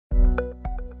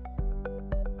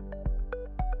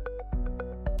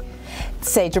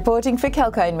Sage reporting for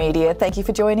Kalkine Media. Thank you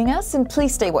for joining us, and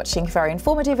please stay watching for our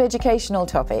informative educational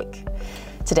topic.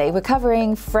 Today we're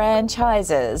covering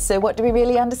franchises. So what do we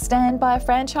really understand by a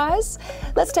franchise?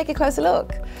 Let's take a closer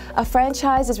look. A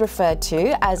franchise is referred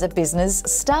to as a business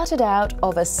started out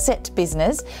of a set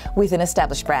business with an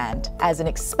established brand, as an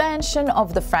expansion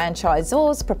of the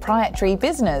franchisor's proprietary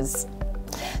business.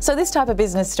 So this type of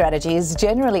business strategy is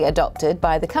generally adopted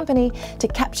by the company to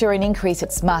capture and increase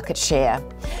its market share.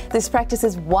 This practice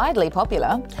is widely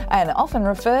popular and often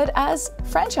referred as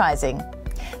franchising.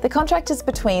 The contract is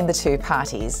between the two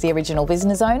parties, the original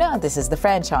business owner, this is the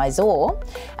franchisor,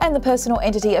 and the personal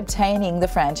entity obtaining the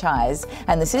franchise,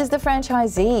 and this is the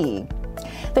franchisee.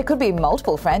 There could be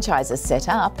multiple franchises set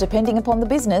up depending upon the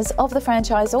business of the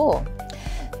franchisor.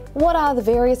 What are the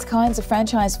various kinds of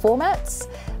franchise formats?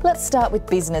 Let's start with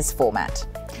business format.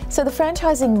 So the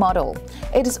franchising model,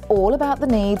 it is all about the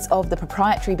needs of the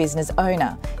proprietary business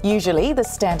owner. Usually the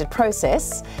standard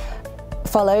process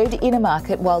followed in a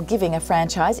market while giving a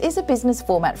franchise is a business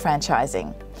format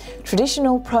franchising.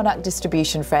 Traditional product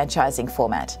distribution franchising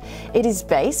format. It is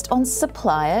based on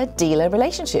supplier-dealer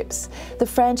relationships. The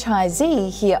franchisee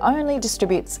here only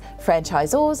distributes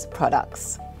franchisor's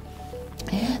products.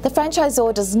 The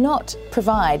franchisor does not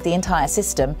provide the entire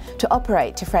system to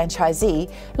operate to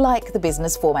franchisee like the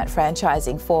business format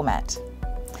franchising format.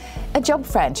 A job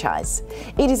franchise.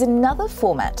 It is another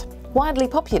format widely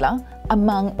popular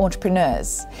among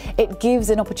entrepreneurs. It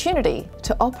gives an opportunity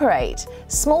to operate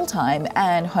small-time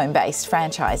and home-based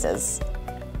franchises.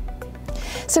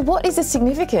 So what is the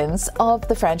significance of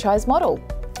the franchise model?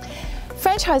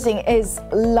 Franchising is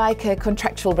like a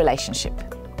contractual relationship.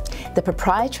 The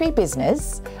proprietary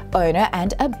business owner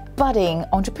and a budding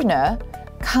entrepreneur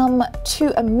come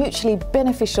to a mutually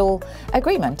beneficial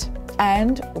agreement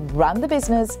and run the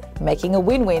business, making a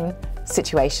win-win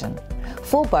situation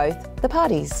for both the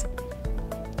parties.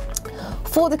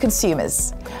 For the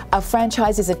consumers, a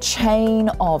franchise is a chain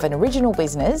of an original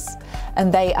business,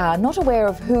 and they are not aware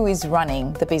of who is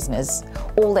running the business.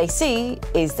 All they see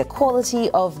is the quality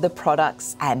of the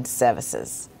products and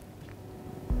services.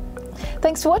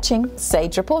 Thanks for watching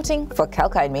Sage reporting for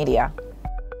Kalkine Media.